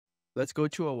Let's go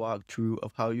to a walkthrough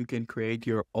of how you can create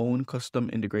your own custom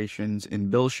integrations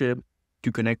in BuildShip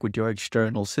to connect with your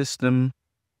external system,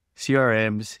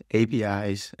 CRMs,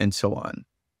 APIs, and so on.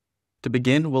 To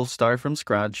begin, we'll start from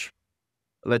scratch.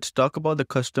 Let's talk about the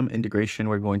custom integration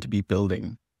we're going to be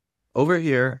building. Over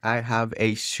here, I have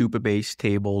a Superbase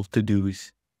table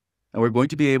Todos, and we're going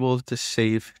to be able to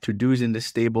save to-dos in this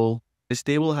table. This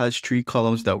table has 3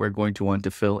 columns that we're going to want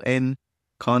to fill in: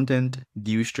 content,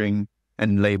 due string,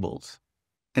 and labels.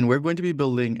 And we're going to be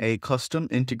building a custom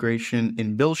integration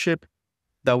in BuildShip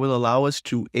that will allow us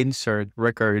to insert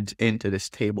records into this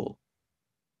table.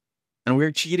 And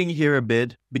we're cheating here a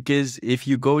bit because if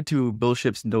you go to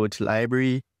BuildShip's nodes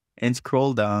library and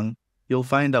scroll down, you'll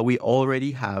find that we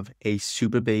already have a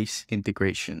Superbase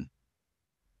integration.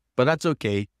 But that's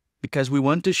okay, because we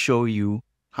want to show you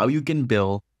how you can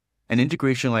build an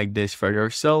integration like this for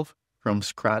yourself from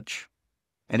scratch.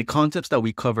 And the concepts that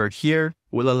we covered here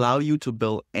will allow you to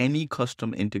build any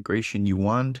custom integration you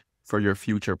want for your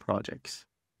future projects.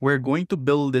 We're going to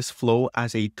build this flow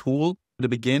as a tool. To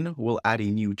begin, we'll add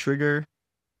a new trigger,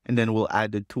 and then we'll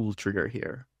add the tool trigger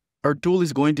here. Our tool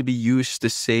is going to be used to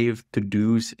save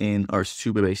to-dos in our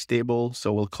Superbase table,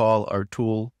 so we'll call our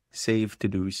tool save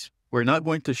to-dos. We're not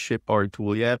going to ship our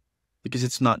tool yet because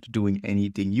it's not doing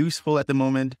anything useful at the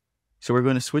moment. So we're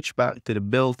going to switch back to the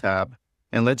build tab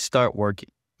and let's start working.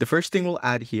 The first thing we'll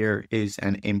add here is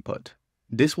an input.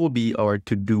 This will be our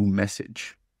to-do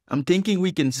message. I'm thinking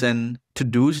we can send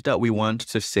to-dos that we want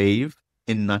to save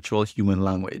in natural human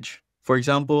language. For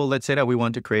example, let's say that we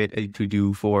want to create a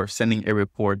to-do for sending a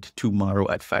report tomorrow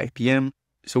at 5 p.m.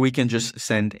 So we can just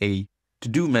send a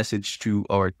to-do message to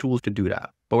our tool to do that.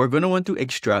 But we're going to want to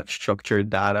extract structured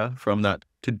data from that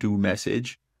to-do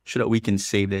message so that we can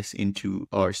save this into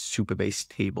our Superbase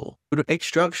table. To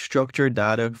extract structured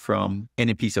data from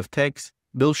any piece of text,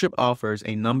 BuildShip offers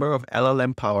a number of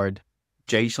LLM-powered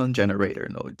JSON generator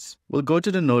nodes. We'll go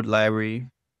to the node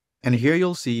library, and here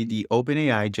you'll see the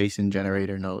OpenAI JSON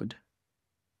generator node.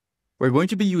 We're going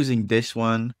to be using this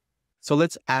one, so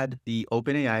let's add the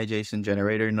OpenAI JSON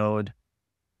generator node,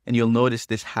 and you'll notice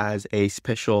this has a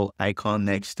special icon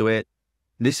next to it.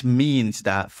 This means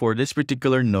that for this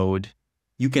particular node,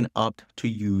 you can opt to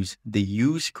use the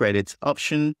use credits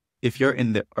option if you're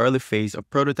in the early phase of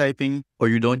prototyping or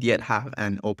you don't yet have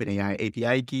an OpenAI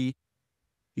API key.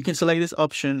 You can select this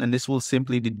option and this will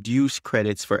simply deduce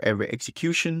credits for every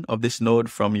execution of this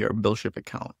node from your BuildShip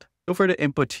account. So for the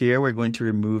input here, we're going to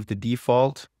remove the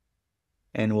default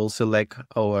and we'll select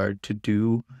our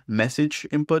to-do message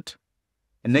input.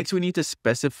 And next we need to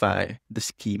specify the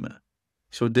schema.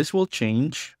 So this will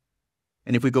change.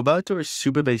 And if we go back to our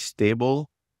Superbase table,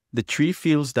 the 3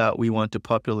 fields that we want to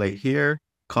populate here: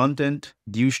 content,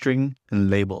 due string, and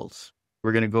labels.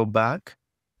 We're going to go back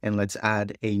and let's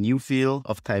add a new field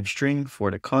of type string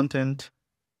for the content.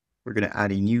 We're going to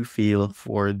add a new field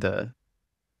for the,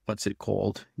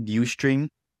 due string.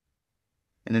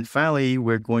 And then finally,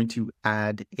 we're going to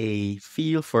add a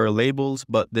field for labels,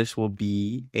 but this will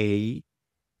be a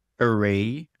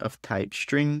array of type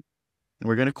string. And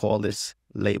we're going to call this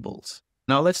labels.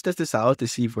 Now let's test this out to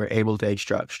see if we're able to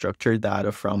extract structured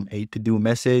data from a to-do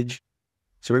message.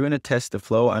 So we're going to test the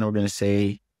flow and we're going to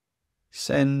say,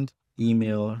 send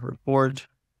email report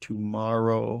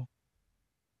tomorrow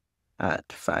at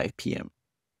 5 p.m.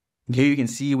 Here you can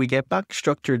see we get back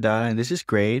structured data, and this is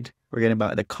great. We're getting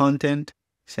back the content,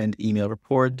 send email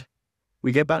report.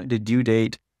 We get back the due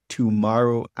date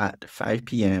tomorrow at 5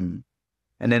 p.m.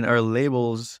 And then our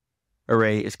labels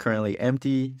array is currently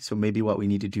empty. So maybe what we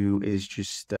need to do is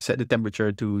just set the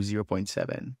temperature to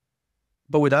 0.7.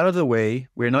 But with that out of the way,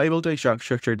 we're not able to extract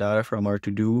structured data from our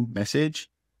to-do message.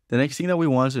 The next thing that we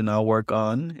want to now work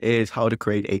on is how to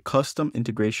create a custom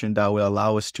integration that will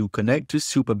allow us to connect to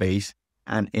Supabase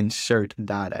and insert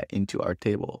data into our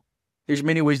table. There's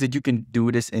many ways that you can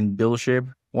do this in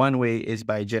BuildShip. One way is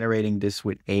by generating this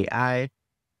with AI,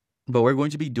 but we're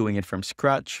going to be doing it from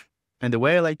scratch. And the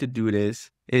way I like to do this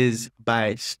is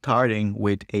by starting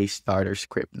with a starter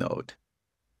script node.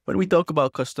 When we talk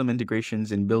about custom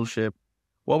integrations in BuildShip,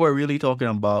 what we're really talking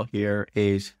about here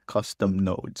is custom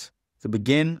nodes. To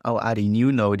begin, I'll add a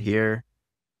new node here,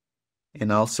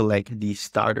 and I'll select the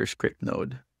starter script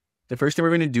node. The first thing we're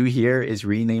going to do here is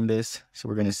rename this. So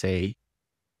we're going to say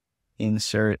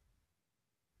insert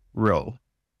row.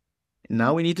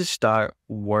 Now we need to start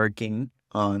working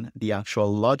on the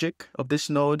actual logic of this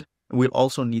node. We'll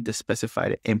also need to specify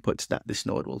the inputs that this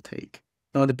node will take.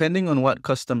 Now, depending on what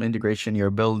custom integration you're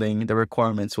building, the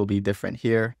requirements will be different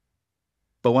here.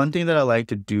 But one thing that I like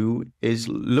to do is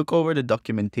look over the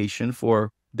documentation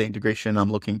for the integration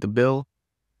I'm looking to build.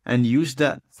 and use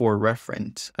that for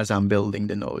reference as I'm building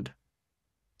the node.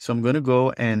 So I'm going to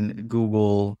go and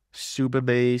Google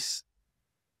Superbase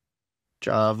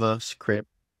JavaScript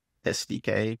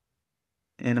SDK,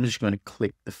 and I'm just going to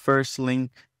click the first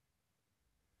link.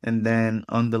 And then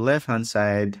on the left-hand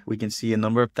side, we can see a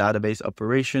number of database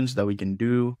operations that we can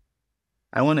do.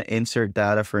 I want to insert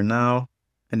data for now.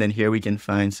 And then here we can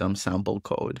find some sample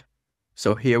code.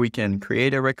 So here we can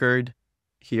create a record.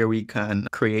 Here we can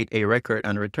create a record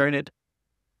and return it.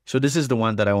 So this is the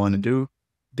one that I want to do.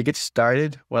 To get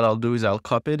started, what I'll do is I'll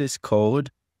copy this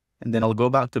code, and then I'll go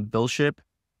back to BuildShip.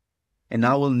 And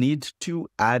now we'll need to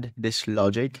add this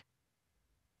logic.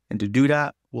 And to do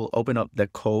that, we'll open up the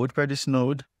code for this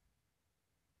node.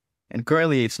 And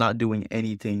currently it's not doing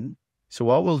anything. So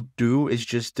what we'll do is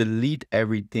just delete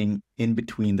everything in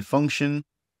between the function.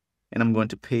 And I'm going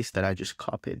to paste that I just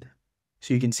copied.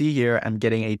 So you can see here, I'm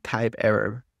getting a type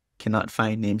error. Cannot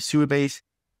find name Superbase.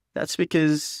 That's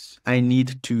because I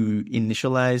need to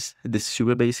initialize the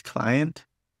Superbase client.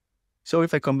 So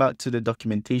if I come back to the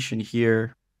documentation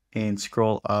here and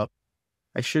scroll up,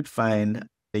 I should find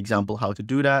the example how to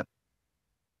do that.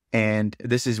 And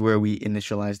this is where we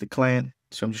initialize the client.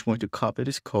 So I'm just going to copy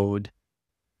this code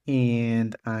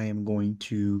and I am going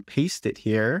to paste it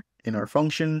here in our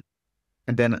function.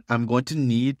 And then I'm going to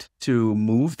need to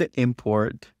move the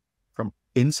import from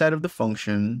inside of the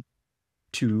function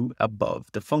to above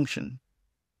the function.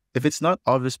 If it's not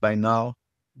obvious by now,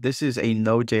 this is a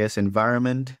Node.js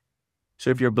environment. So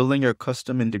if you're building your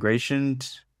custom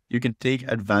integrations, you can take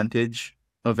advantage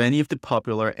of any of the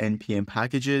popular NPM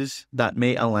packages that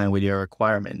may align with your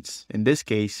requirements. In this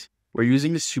case, we're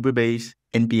using the Superbase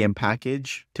NPM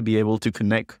package to be able to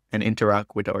connect and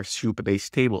interact with our Superbase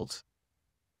tables.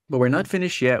 But we're not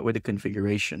finished yet with the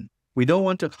configuration. We don't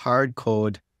want to hard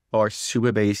code our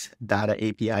Superbase data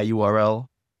API URL,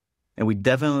 and we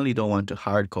definitely don't want to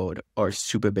hard code our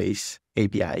Superbase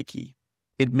API key.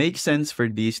 It makes sense for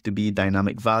these to be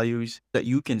dynamic values that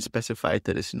you can specify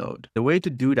to this node. The way to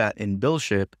do that in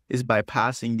BuildShip is by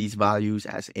passing these values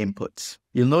as inputs.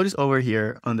 You'll notice over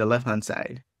here on the left-hand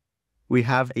side, we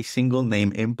have a single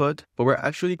name input, but we're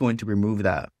actually going to remove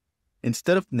that.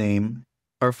 Instead of name,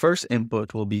 our first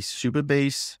input will be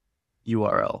Superbase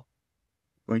URL.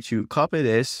 We're going to copy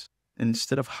this, and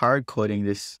instead of hard coding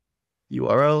this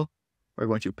URL, we're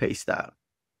going to paste that.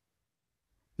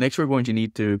 Next, we're going to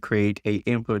need to create an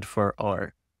input for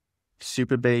our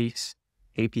Superbase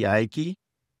API key.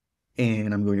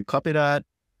 And I'm going to copy that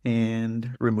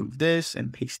and remove this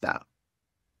and paste that.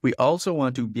 We also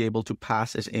want to be able to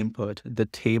pass as input the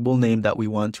table name that we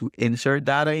want to insert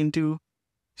data into.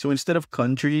 So instead of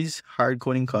countries, hard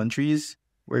coding countries,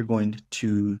 we're going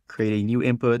to create a new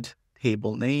input,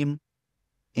 table name,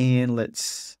 and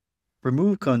let's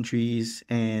remove countries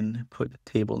and put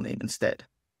table name instead.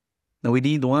 Now we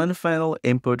need one final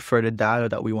input for the data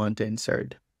that we want to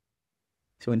insert.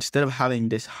 So instead of having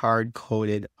this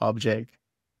hard-coded object,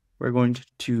 we're going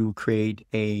to create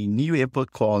a new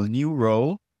input called new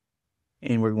row,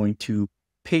 and we're going to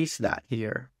paste that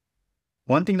here.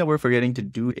 One thing that we're forgetting to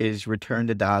do is return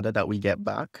the data that we get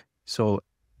back. So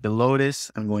below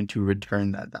this, I'm going to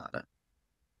return that data.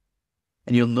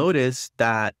 And you'll notice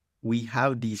that we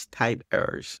have these type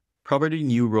errors. Property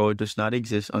new row does not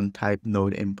exist on type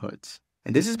node inputs.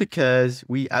 And this is because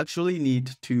we actually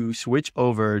need to switch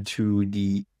over to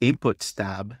the inputs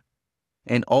tab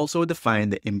and also define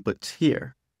the inputs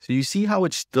here. So you see how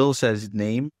it still says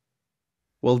name?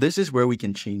 Well, this is where we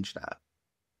can change that.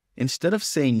 Instead of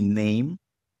saying name,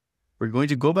 we're going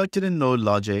to go back to the node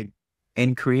logic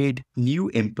and create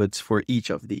new inputs for each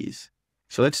of these.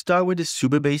 So let's start with the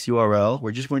Superbase URL.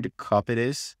 We're just going to copy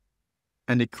this.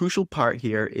 And the crucial part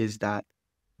here is that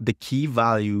the key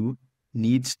value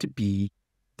needs to be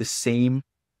the same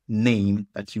name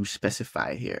that you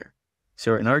specify here.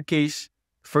 So in our case,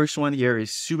 first one here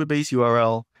is Superbase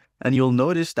URL, and you'll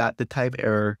notice that the type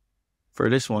error for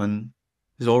this one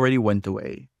has already went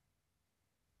away.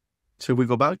 So if we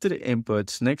go back to the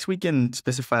inputs, next we can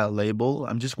specify a label.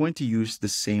 I'm just going to use the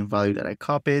same value that I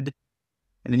copied,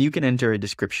 and then you can enter a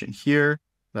description here.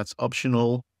 That's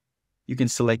optional. You can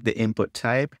select the input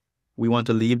type. We want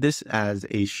to leave this as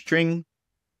a string.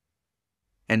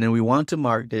 And then we want to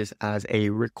mark this as a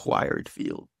required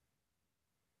field.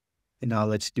 And now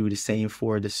let's do the same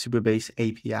for the Superbase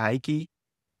API key.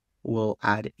 We'll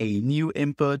add a new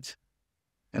input.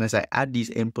 And as I add these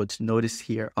inputs, notice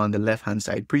here on the left-hand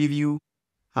side preview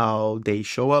how they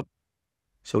show up.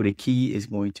 So the key is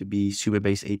going to be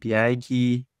Superbase API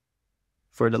key.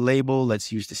 For the label,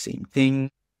 let's use the same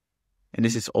thing. And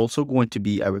this is also going to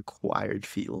be a required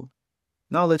field.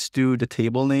 Now let's do the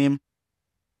table name.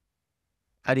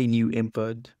 add a new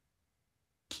input,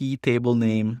 key table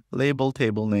name, label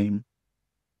table name,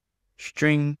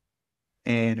 string,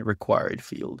 and required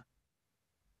field.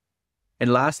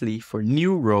 And lastly, for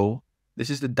new row, this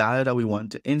is the data that we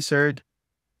want to insert.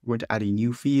 We're going to add a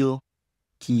new field,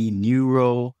 key new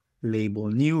row, label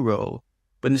new row.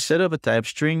 But instead of a type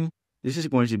string, this is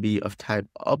going to be of type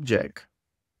object.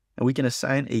 And we can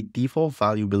assign a default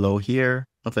value below here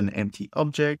of an empty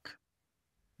object.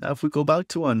 Now, if we go back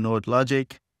to our node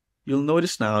logic, you'll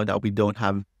notice now that we don't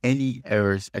have any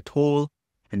errors at all.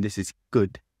 And this is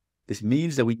good. This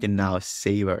means that we can now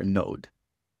save our node.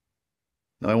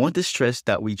 Now, I want to stress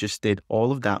that we just did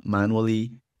all of that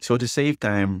manually. So to save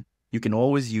time, you can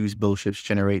always use BuildShip's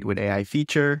Generate with AI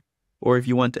feature, or if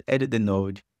you want to edit the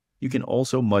node, you can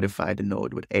also modify the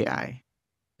node with AI.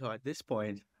 So at this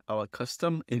point, our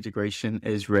custom integration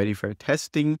is ready for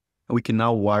testing, and we can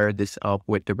now wire this up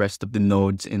with the rest of the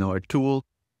nodes in our tool.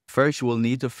 First, we'll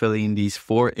need to fill in these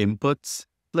 4 inputs.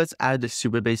 Let's add the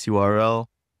Superbase URL.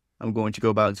 I'm going to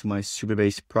go back to my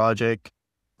Superbase project,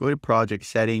 go to project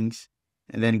settings,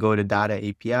 and then go to data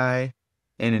API.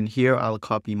 And in here, I'll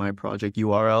copy my project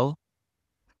URL.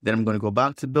 Then I'm going to go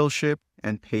back to BuildShip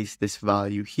and paste this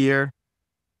value here.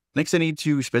 Next, I need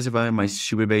to specify my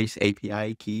Superbase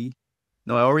API key.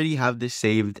 Now, I already have this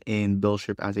saved in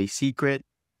BuildShip as a secret,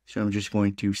 so I'm just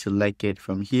going to select it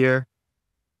from here.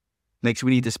 Next,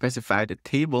 we need to specify the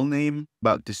table name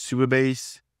about the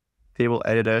Superbase table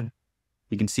editor.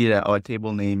 You can see that our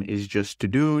table name is just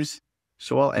Todos,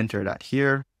 so I'll enter that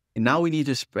here. And now we need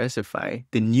to specify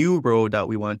the new row that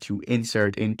we want to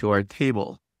insert into our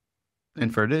table.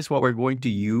 And for this, what we're going to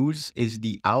use is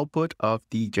the output of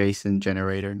the JSON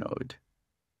generator node.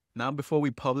 Now, before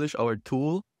we publish our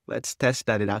tool, let's test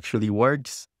that it actually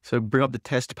works. So bring up the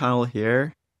test panel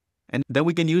here, and then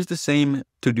we can use the same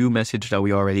to-do message that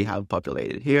we already have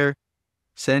populated here.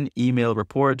 Send email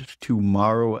report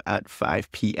tomorrow at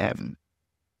 5 p.m.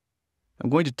 I'm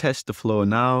going to test the flow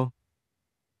now.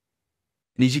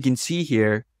 And as you can see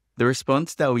here, the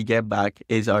response that we get back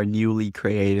is our newly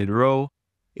created row.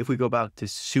 If we go back to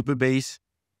Superbase,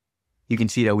 you can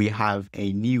see that we have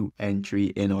a new entry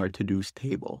in our to-dos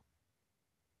table.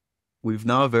 We've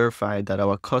now verified that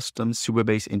our custom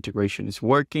Superbase integration is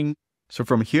working. So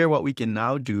from here, what we can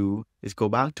now do is go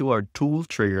back to our tool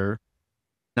trigger.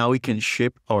 Now we can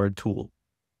ship our tool.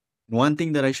 One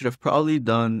thing that I should have probably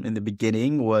done in the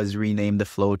beginning was rename the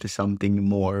flow to something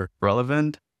more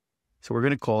relevant. So we're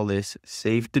going to call this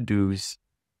Save To-Dos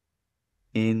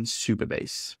in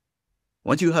Superbase.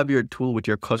 Once you have your tool with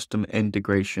your custom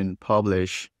integration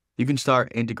published, you can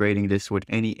start integrating this with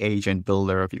any agent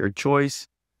builder of your choice.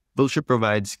 BuildShip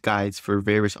provides guides for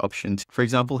various options. For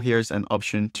example, here's an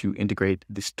option to integrate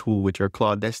this tool with your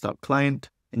Claude desktop client,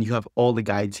 and you have all the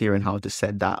guides here on how to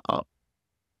set that up.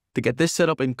 To get this set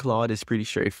up in Claude is pretty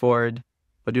straightforward,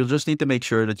 but you'll just need to make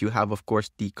sure that you have, of course,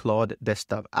 the Claude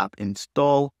desktop app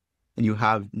installed, and you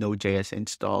have Node.js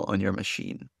installed on your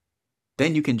machine.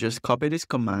 Then you can just copy this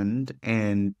command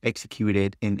and execute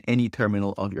it in any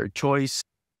terminal of your choice.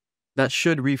 That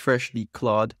should refresh the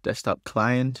Claude desktop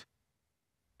client.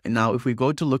 And now if we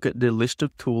go to look at the list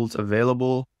of tools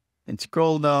available and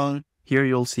scroll down, here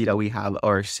you'll see that we have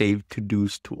our Save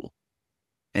To-Dos tool.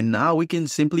 And now we can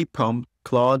simply prompt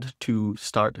Claude to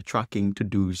start tracking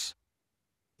to-dos.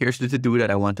 Here's the to-do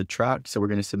that I want to track, so we're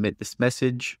going to submit this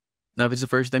message. Now, if it's the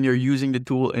first time you're using the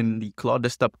tool in the Claude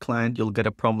desktop client, you'll get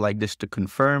a prompt like this to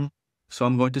confirm. So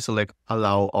I'm going to select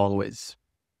Allow Always.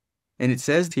 And it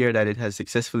says here that it has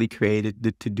successfully created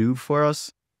the to-do for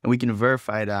us. And we can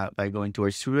verify that by going to our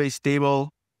Superbase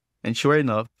table. And sure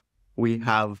enough, we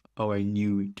have our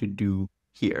new to-do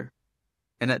here.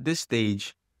 And at this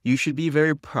stage, you should be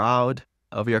very proud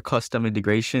of your custom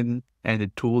integration and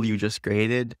the tool you just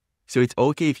created. So it's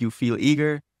okay if you feel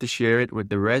eager to share it with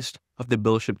the rest of the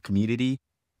BuildShip community.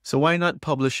 So why not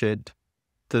publish it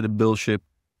to the BuildShip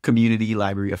community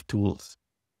library of tools?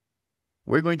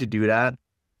 We're going to do that.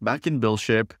 Back in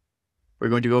BuildShip, we're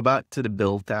going to go back to the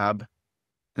Build tab.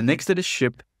 And next to the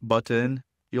Ship button,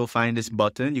 you'll find this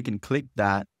button. You can click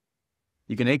that.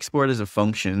 You can export as a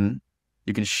function.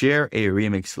 You can share a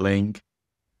remix link,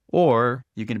 or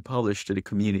you can publish to the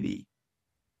community.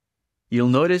 You'll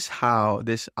notice how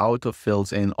this auto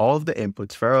fills in all of the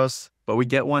inputs for us, but we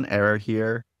get one error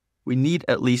here. We need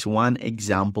at least one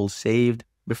example saved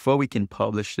before we can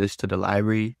publish this to the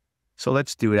library. So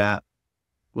let's do that.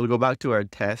 We'll go back to our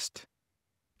test.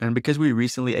 And because we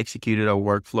recently executed our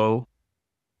workflow,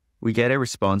 we get a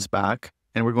response back.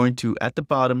 And we're going to, at the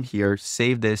bottom here,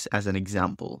 save this as an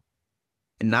example.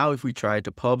 And now if we try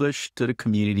to publish to the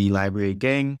community library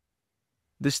again,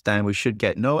 this time we should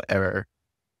get no error.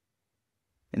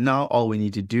 And now all we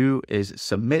need to do is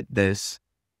submit this.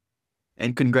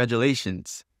 And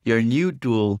congratulations, your new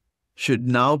tool should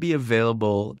now be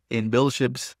available in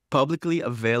BuildShip's publicly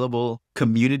available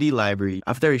community library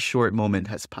after a short moment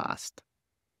has passed.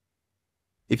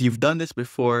 If you've done this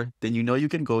before, then you know you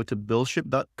can go to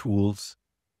buildship.tools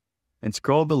and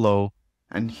scroll below,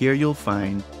 and here you'll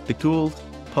find the tools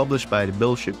published by the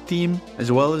BuildShip team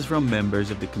as well as from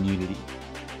members of the community.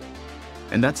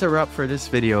 And that's a wrap for this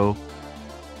video.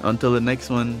 Until the next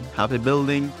one, happy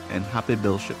building and happy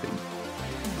build shipping.